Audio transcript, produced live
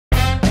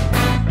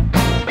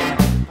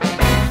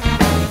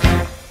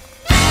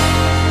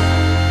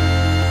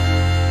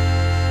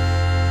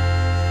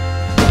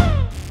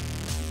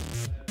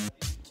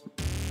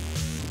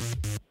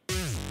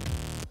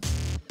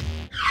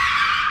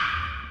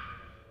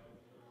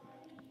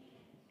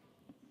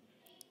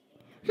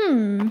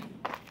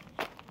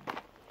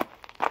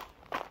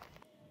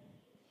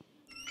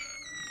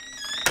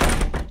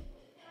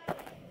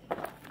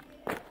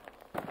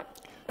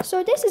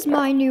So this is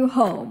my new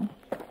home.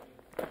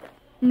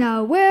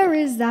 Now where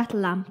is that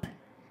lamp?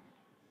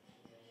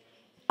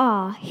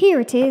 Ah, here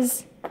it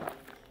is.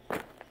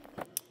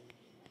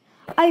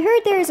 I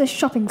heard there is a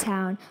shop in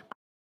town.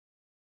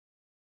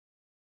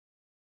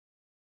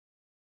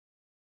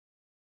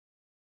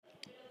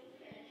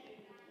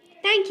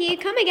 Thank you,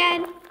 come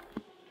again.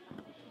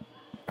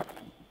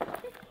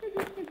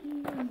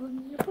 I'm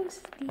gonna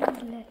post these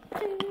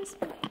letters.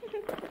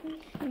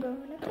 I'm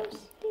gonna post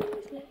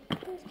these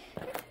letters.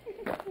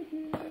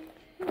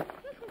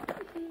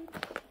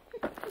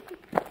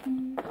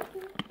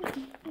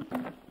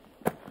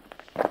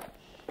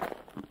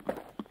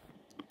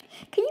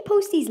 Can you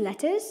post these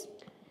letters?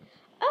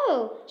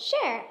 Oh,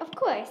 sure, of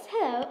course.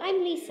 Hello,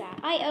 I'm Lisa.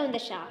 I own the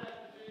shop.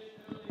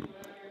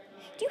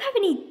 Do you have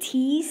any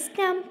tea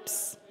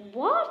stamps?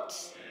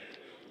 What?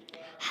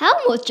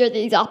 How much are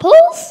these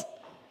apples?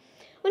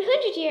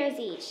 100 euros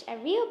each, a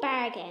real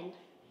bargain.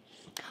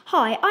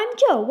 Hi, I'm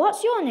Joe.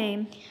 What's your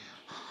name?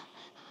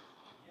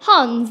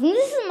 Hans, and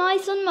this is my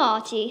son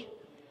Marty.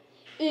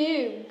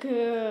 Ew,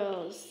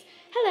 girls.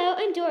 Hello,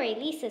 I'm Dory,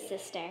 Lisa's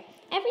sister.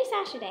 Every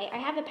Saturday I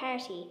have a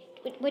party.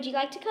 Would you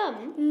like to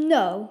come?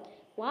 No.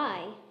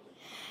 Why?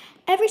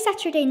 Every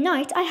Saturday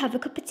night I have a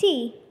cup of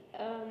tea.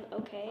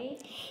 Okay.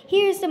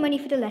 Here's the money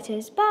for the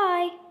letters.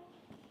 Bye.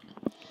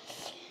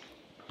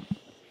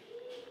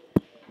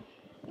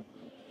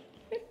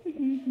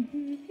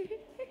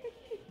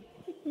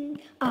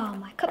 Ah,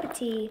 my cup of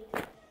tea.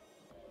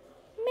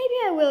 Maybe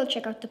I will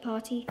check out the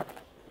party.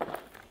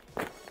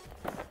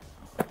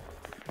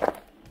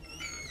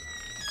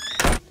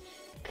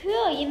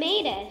 Cool, you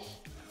made it.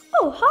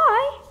 Oh,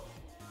 hi.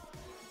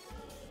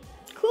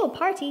 Cool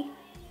party.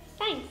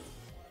 Thanks.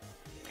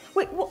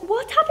 Wait,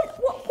 what happened?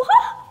 What?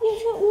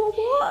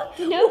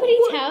 Did nobody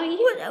tell you?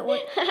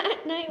 What?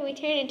 At night we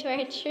turn into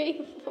our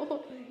true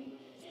form.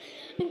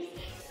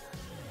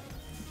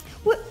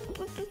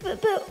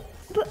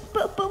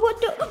 But what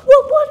do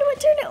I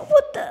turn out?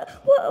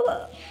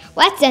 What?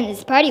 Let's end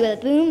this party with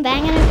a boom,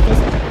 bang, and a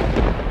fizzle.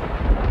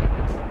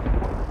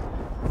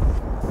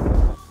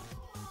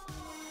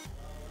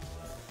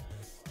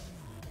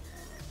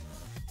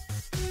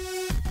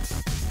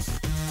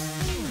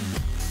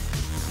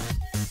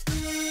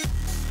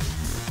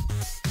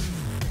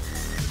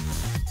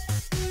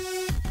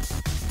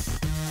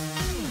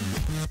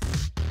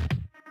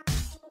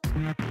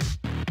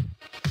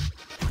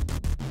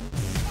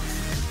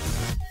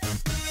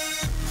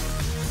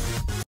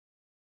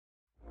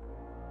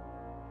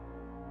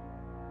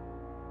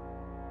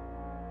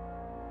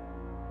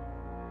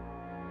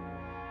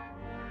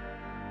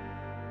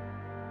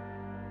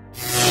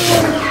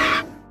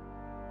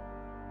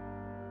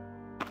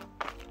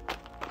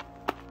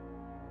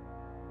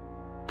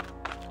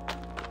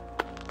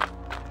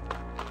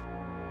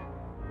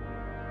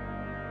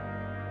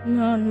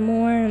 Not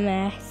more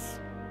mess.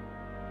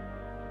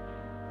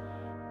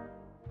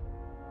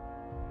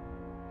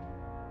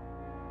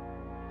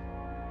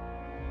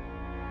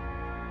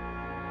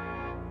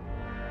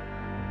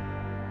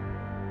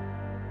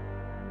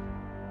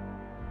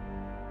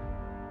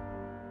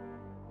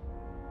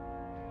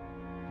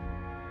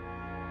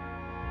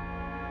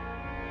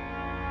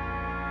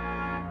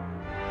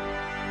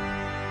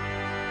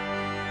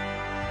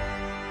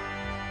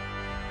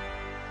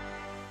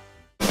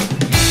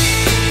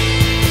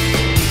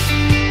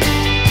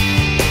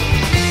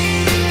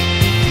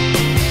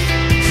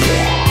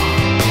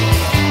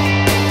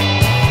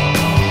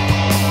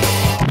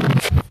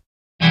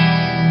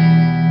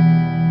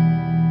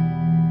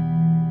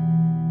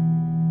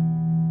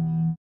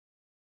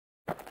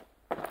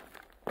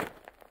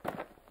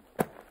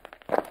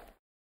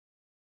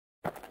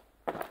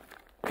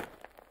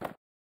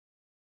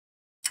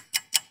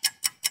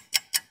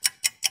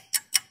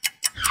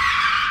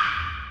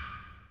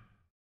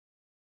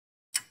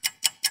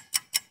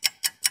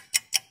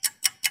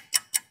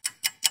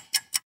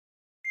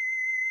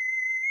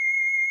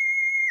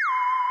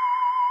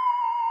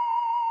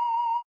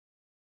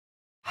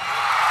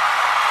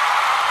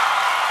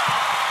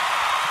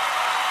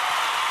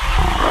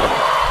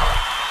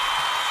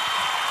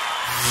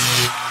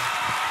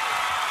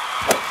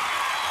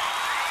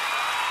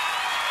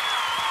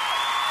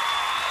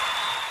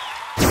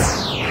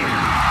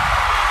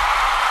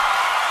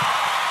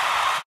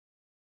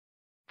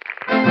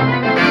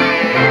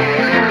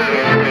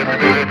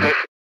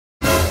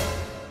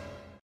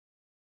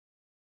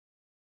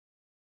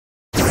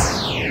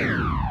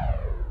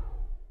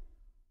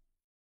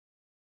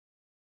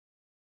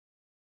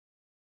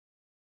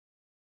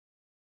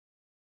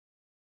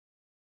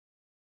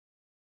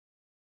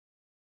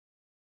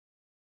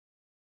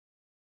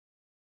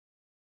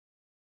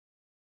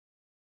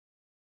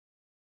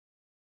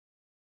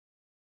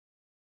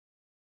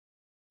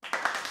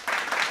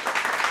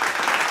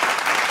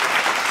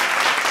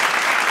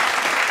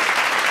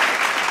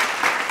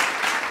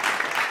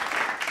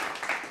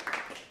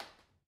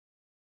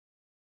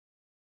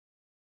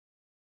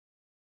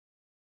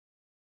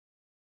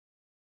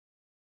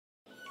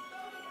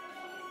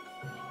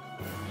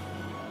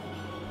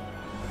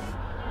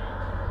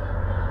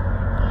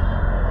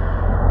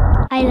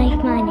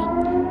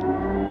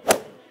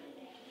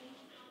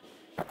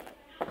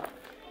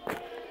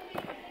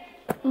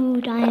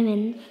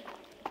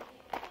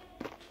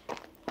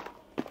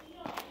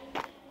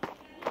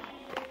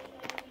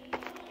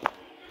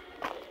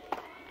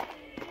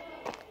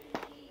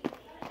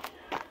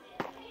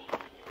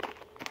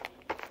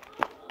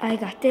 I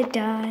got the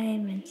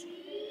diamonds.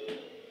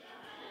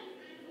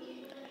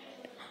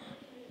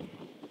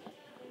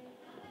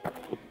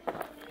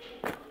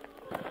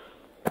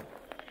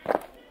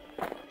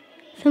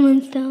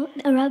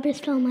 A robber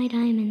stole my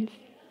diamonds.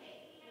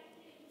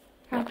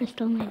 Robber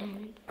stole my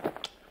diamonds.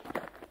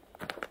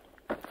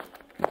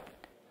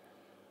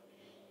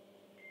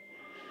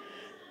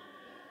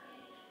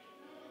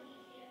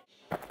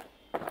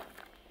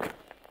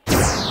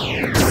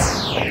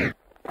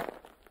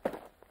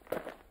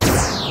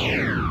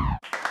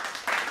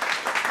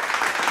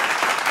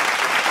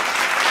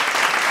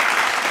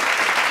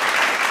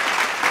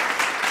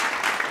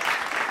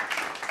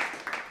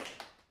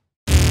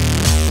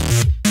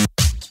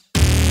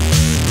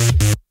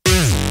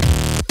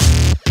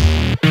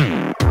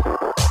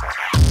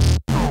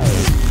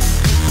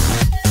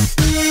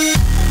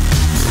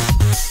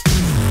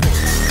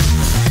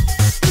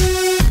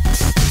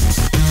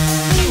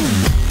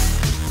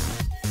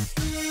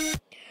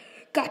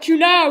 Got you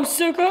now,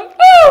 sucker!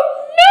 Oh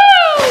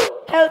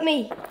no! Help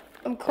me!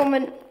 I'm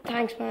coming.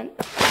 Thanks, man.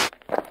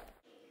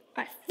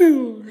 I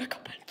feel like a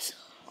pencil.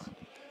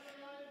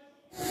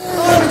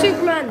 Oh,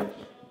 Superman!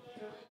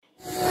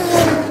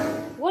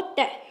 What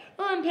the?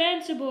 I'm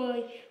Pencil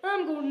Boy.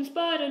 I'm Golden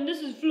Spider and this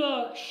is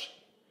Flush.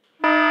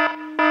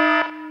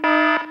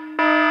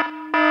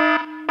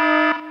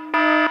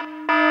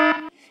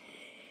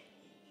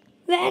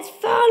 Let's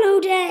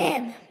follow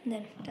them! And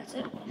then that's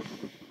it.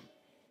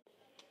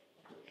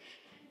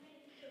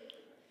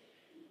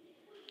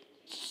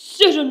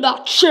 Sit in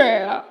that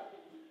chair!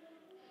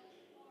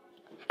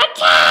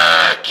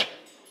 Attack!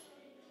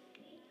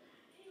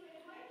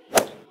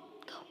 Go.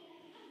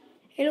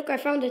 Hey, look, I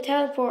found a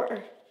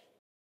teleporter.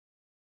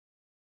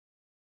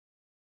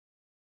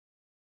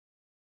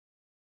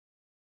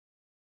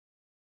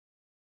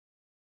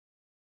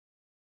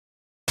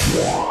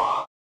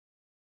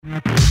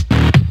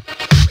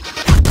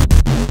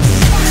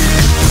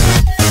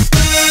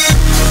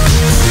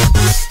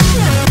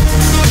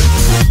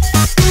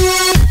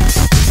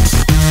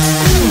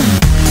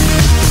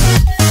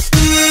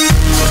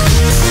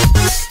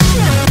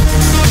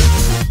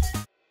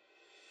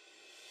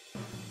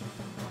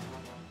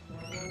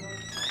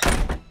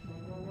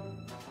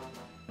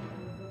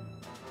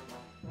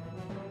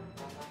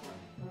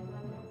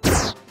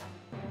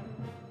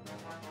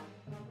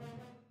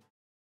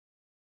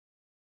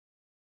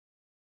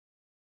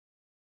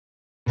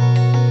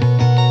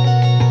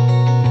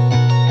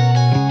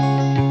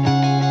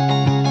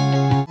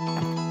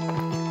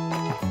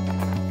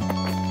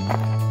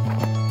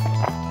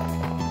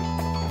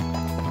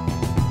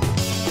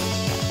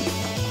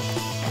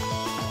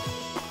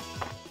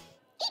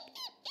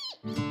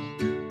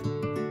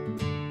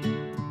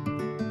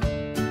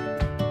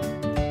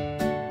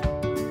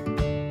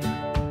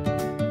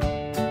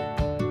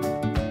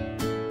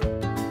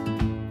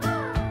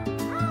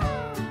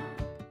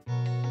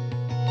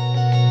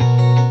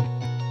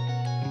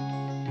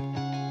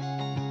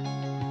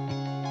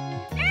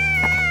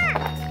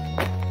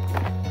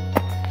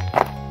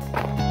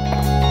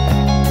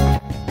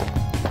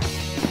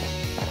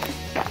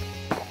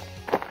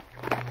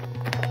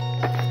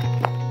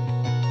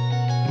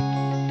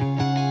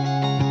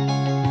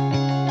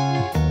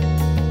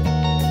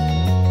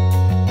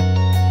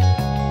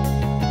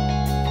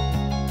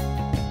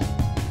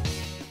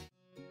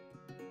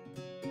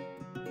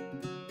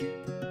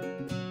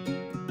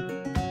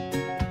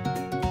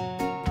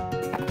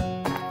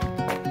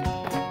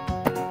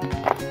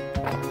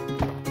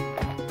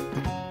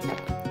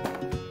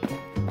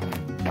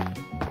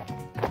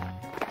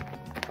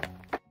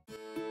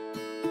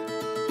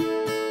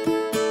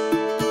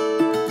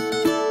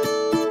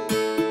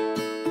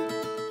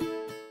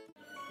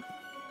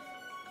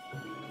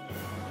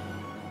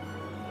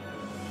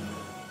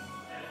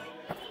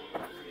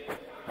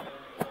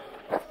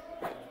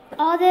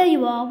 Oh, there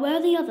you are. Where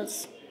are the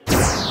others?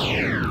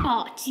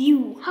 Oh, it's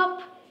you.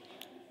 Hop.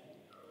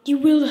 You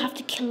will have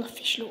to kill the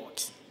fish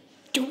lords.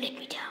 Don't let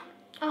me down.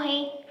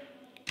 Okay.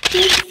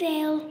 Big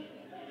fail.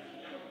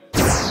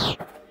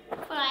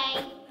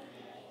 Bye.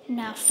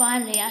 Now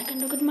finally I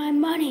can look at my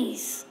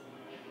monies.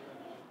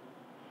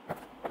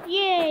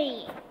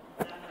 Yay.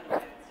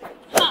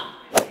 Ha!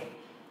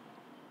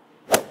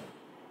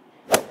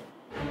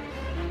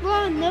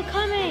 Run, they're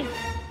coming.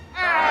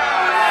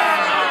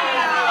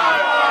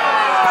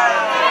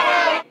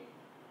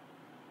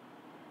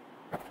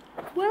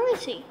 Where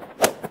is he?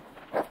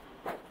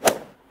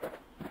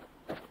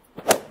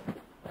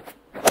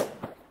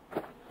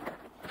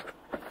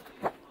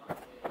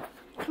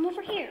 Come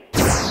over here.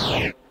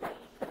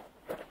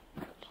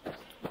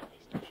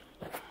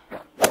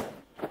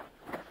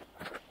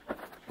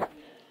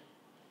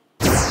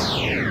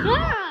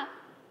 Ah!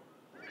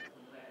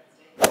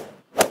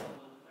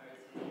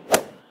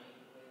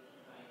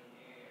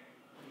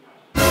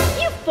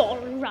 You've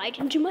fallen right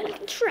into my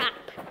little trap.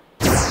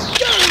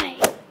 Die!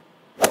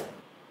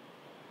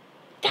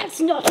 That's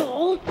not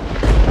all.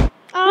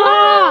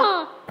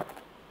 Ah!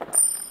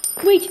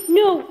 Wait,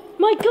 no,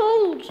 my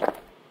gold!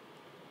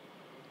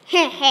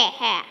 Ha ha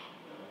ha.